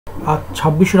আজ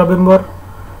 26 নভেম্বর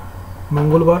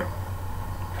মঙ্গলবার।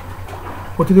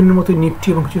 প্রতিদিনের মতো নিফটি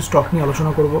এবং কিছু স্টক নিয়ে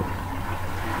আলোচনা করব।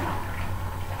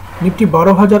 নিফটি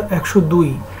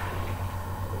 12,102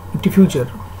 নিফটি ফিউচার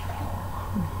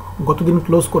গতদিন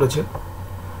ক্লোজ করেছে।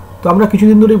 তো আমরা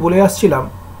কিছুদিন ধরেই বলে আসছিলাম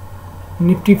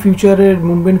নিফটি ফিউচারের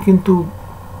মুভমেন্ট কিন্তু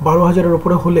 12,000-এর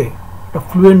ওপরে হলে একটা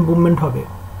ফ্লুয়েন্ট মুভমেন্ট হবে।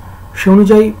 সে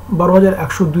অনুযায়ী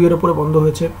 12,102-এর ওপরে বন্ধ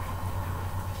হয়েছে।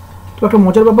 তো একটা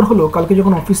মজার ব্যাপার হলো, কালকে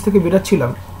যখন অফিস থেকে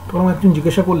বেরাচ্ছিলাম তখন একজন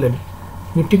জিজ্ঞাসা করলেন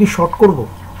নিফটি কি শর্ট করব,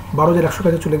 12,100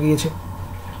 কাছে চলে গিয়েছে।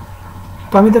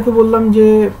 তো আমি তাকে বললাম যে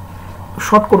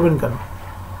শর্ট করবেন কেন?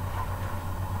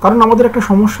 কারণ আমাদের একটা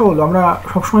সমস্যা হলো, আমরা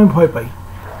সবসময় ভয় পাই।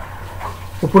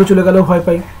 উপরে চলে গেলেও ভয়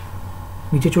পাই,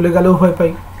 নিচে চলে গেলেও ভয়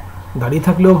পাই, দাঁড়িয়ে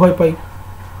থাকলেও ভয় পাই।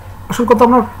 আসল কথা,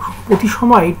 আমরা প্রতি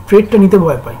সময় ট্রেডটা নিতে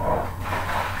ভয় পাই।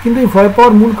 কিন্তু এই ভয়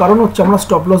পাওয়ার মূল কারণ হচ্ছে আমরা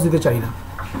স্টপ লস দিতে চাই না।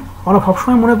 আমরা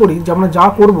সবসময় মনে করি যে আমরা যা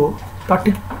করব তার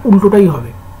ঠিক উল্টোটাই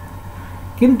হবে।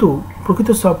 কিন্তু প্রকৃত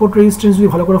সাপোর্ট রেজিস্ট্যান্স যদি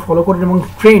ভালো করে ফলো করেন এবং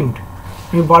ট্রেন্ড,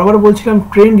 আমি বারবার বলছিলাম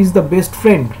trend is the best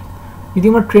friend. যদি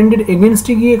আমরা ট্রেন্ডের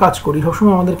এগেনস্টে গিয়ে কাজ করি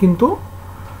সবসময় আমাদের কিন্তু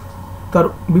তার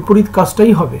বিপরীত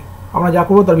কাজটাই হবে। আমরা যা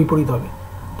করবো তার বিপরীত হবে।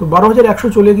 তো 12,100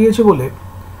 চলে গিয়েছে বলে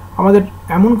আমাদের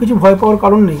এমন কিছু ভয় পাওয়ার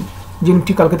কারণ নেই যে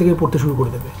নিফটি কালকে থেকে পড়তে শুরু করে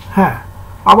দেবে। হ্যাঁ,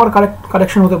 আবার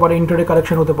কারেকশন হতে পারে, ইন্টারডে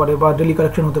কারেকশন হতে পারে বা ডেলি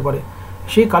কারেকশন হতে পারে।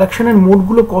 সেই কারেকশনের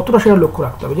মোডগুলো কতটা সেটা লক্ষ্য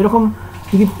রাখতে হবে। যেরকম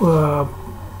যদি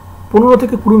 15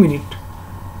 থেকে 20 মিনিট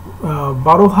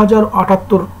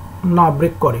 12,078 না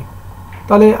ব্রেক করে,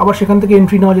 তাহলে আবার সেখান থেকে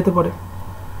এন্ট্রি নেওয়া যেতে পারে।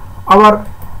 আবার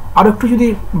আর একটু যদি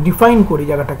ডিফাইন করি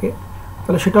জায়গাটাকে,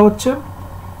 তাহলে সেটা হচ্ছে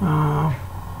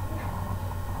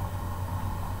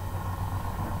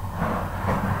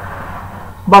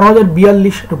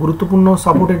 12,042 একটা গুরুত্বপূর্ণ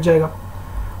সাপোর্টের জায়গা।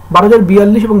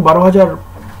 12,042 এবং 12,000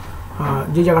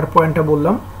 যে জায়গার পয়েন্টটা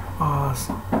বললাম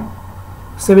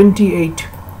 78,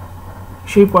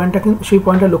 সেই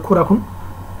পয়েন্টটা লক্ষ্য রাখুন।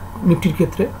 নিফটির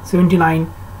ক্ষেত্রে 79,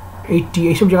 80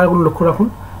 এইসব জায়গাগুলো লক্ষ্য রাখুন।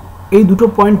 এই দুটো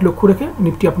পয়েন্ট লক্ষ্য রেখে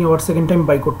নিফটি আপনি আবার সেকেন্ড টাইম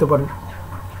বাই করতে পারেন।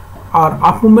 আর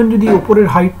আপ মুভমেন্ট যদি ওপরের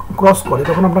হাইট ক্রস করে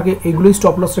তখন আপনাকে এইগুলোই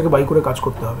স্টপ লস রেখে বাই করে কাজ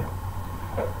করতে হবে,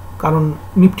 কারণ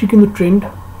নিফটি কিন্তু ট্রেন্ড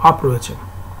আপ রয়েছে।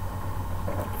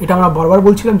 এটা আমরা বারবার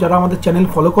বলছিলাম, যারা আমাদের চ্যানেল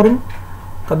ফলো করেন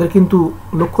তাদের কিন্তু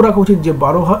লক্ষ্য রাখা উচিত যে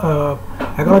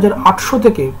 11,800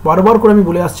 থেকে বারবার করে আমি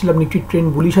বলে আসছিলাম নিফটির ট্রেন্ড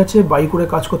বুলিশ আছে, বাই করে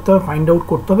কাজ করতে হবে, ফাইন্ড আউট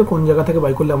করতে হবে কোন জায়গা থেকে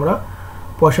বাই করলে আমরা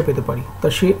পয়সা পেতে পারি। তা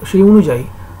সেই অনুযায়ী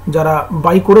যারা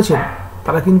বাই করেছেন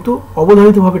তারা কিন্তু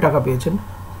অবধারিতভাবে টাকা পেয়েছেন।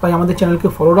 তাই আমাদের চ্যানেলকে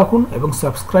ফলো রাখুন এবং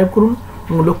সাবস্ক্রাইব করুন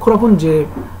এবং লক্ষ্য রাখুন যে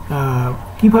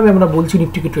কীভাবে আমরা বলছি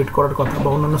নিফটিকে ট্রেড করার কথা বা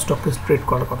অন্যান্য স্টককে ট্রেড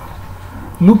করার কথা।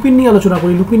 লুপিন নিয়ে আলোচনা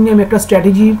করি। লুপিন নিয়ে আমি একটা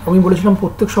স্ট্র্যাটেজি, আমি বলেছিলাম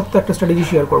প্রত্যেক সপ্তাহে একটা স্ট্র্যাটেজি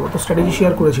শেয়ার করবো। তো স্ট্র্যাটেজি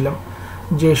শেয়ার করেছিলাম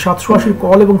যে 780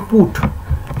 কল এবং পুট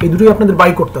এই দুটোই আপনাদের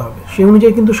বাই করতে হবে। সেই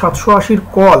অনুযায়ী কিন্তু 780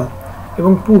 কল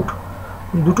এবং পুট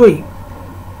দুটোই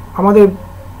আমাদের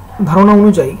ধারণা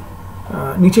অনুযায়ী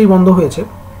নিচেই বন্ধ হয়েছে।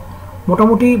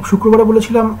 মোটামুটি শুক্রবারে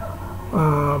বলেছিলাম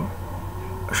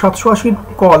 780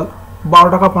 কল 12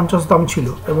 টাকা 50 দাম ছিল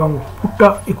এবং পুটটা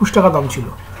 21 টাকা দাম ছিল,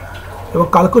 এবং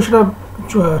কালকেও সেটা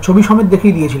ছবি সমেত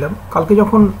দেখিয়ে দিয়েছিলাম। কালকে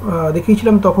যখন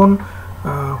দেখিয়েছিলাম তখন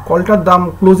কলটার দাম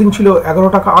ক্লোজিং ছিল 11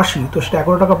 টাকা 80, তো সেটা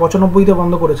 11 টাকা 95-তে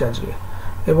বন্ধ করেছে আজকে।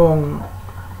 এবং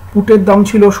পুটের দাম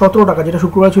ছিল 17 টাকা, যেটা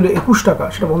শুক্রবার ছিল 21 টাকা,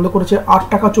 সেটা বন্ধ করেছে 8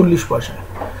 টাকা 40 পয়সায়।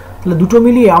 তাহলে দুটো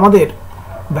মিলিয়ে আমাদের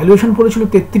ভ্যালুয়েশন পড়েছিল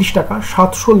 33 টাকা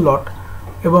 700 লট,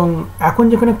 এবং এখন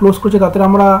যেখানে ক্লোজ করেছে তাতে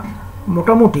আমরা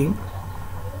মোটামুটি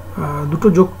দুটো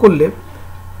যোগ করলে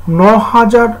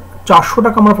 9,400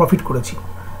 টাকা আমরা প্রফিট করেছি।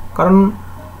 কারণ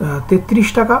 33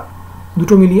 টাকা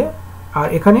দুটো মিলিয়ে, আর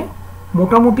এখানে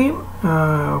মোটামুটি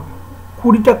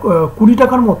 20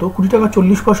 টাকার মতো, 20 টাকা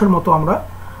 40 পয়সার মতো আমরা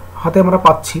হাতে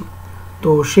পাচ্ছি। তো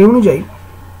সেই অনুযায়ী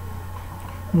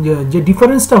যে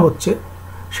ডিফারেন্সটা হচ্ছে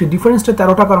সেই ডিফারেন্সটা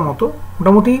 13 টাকার মতো।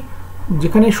 মোটামুটি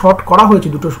যেখানে শর্ট করা হয়েছে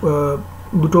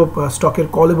দুটো স্টকের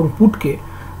কল এবং পুটকে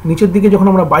নিচের দিকে যখন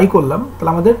আমরা বাই করলাম,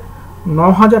 তাহলে আমাদের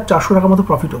 9,400 টাকার মতো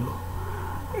প্রফিট হলো।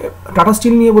 টাটা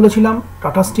স্টিল নিয়ে বলেছিলাম,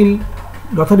 টাটা স্টিল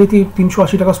যথারীতি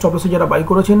 380 টাকা স্টপ লসে যারা বাই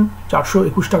করেছেন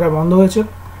 421 টাকায় বন্ধ হয়েছে।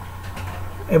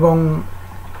 এবং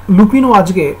লুপিনও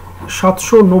আজকে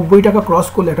 790 টাকা ক্রস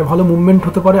করলে একটা ভালো মুভমেন্ট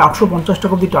হতে পারে, 850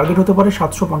 টাকা অবধি টার্গেট হতে পারে,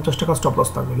 750 টাকা স্টপ লস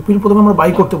থাকবে। লুপিন প্রথমে আমরা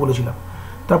বাই করতে বলেছিলাম,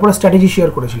 তারপরে স্ট্র্যাটেজি শেয়ার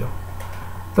করেছিলাম।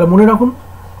 তাহলে মনে রাখুন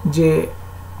যে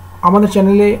আমাদের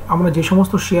চ্যানেলে আমরা যে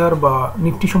সমস্ত শেয়ার বা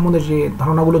নিফটি সম্বন্ধে যে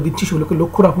ধারণাগুলো দিচ্ছি সেগুলোকে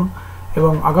লক্ষ্য রাখুন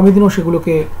এবং আগামী দিনেও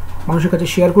সেগুলোকে মানুষের কাছে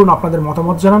শেয়ার করুন, আপনাদের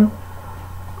মতামত জানান।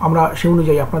 আমরা সেই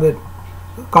অনুযায়ী আপনাদের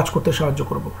কাজ করতে সাহায্য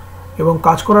করব। এবং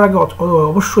কাজ করার আগে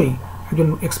অবশ্যই একজন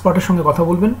এক্সপার্টের সঙ্গে কথা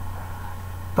বলবেন,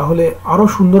 তাহলে আরও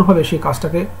সুন্দরভাবে সেই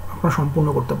কাজটাকে আপনারা সম্পূর্ণ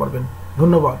করতে পারবেন।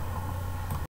 ধন্যবাদ।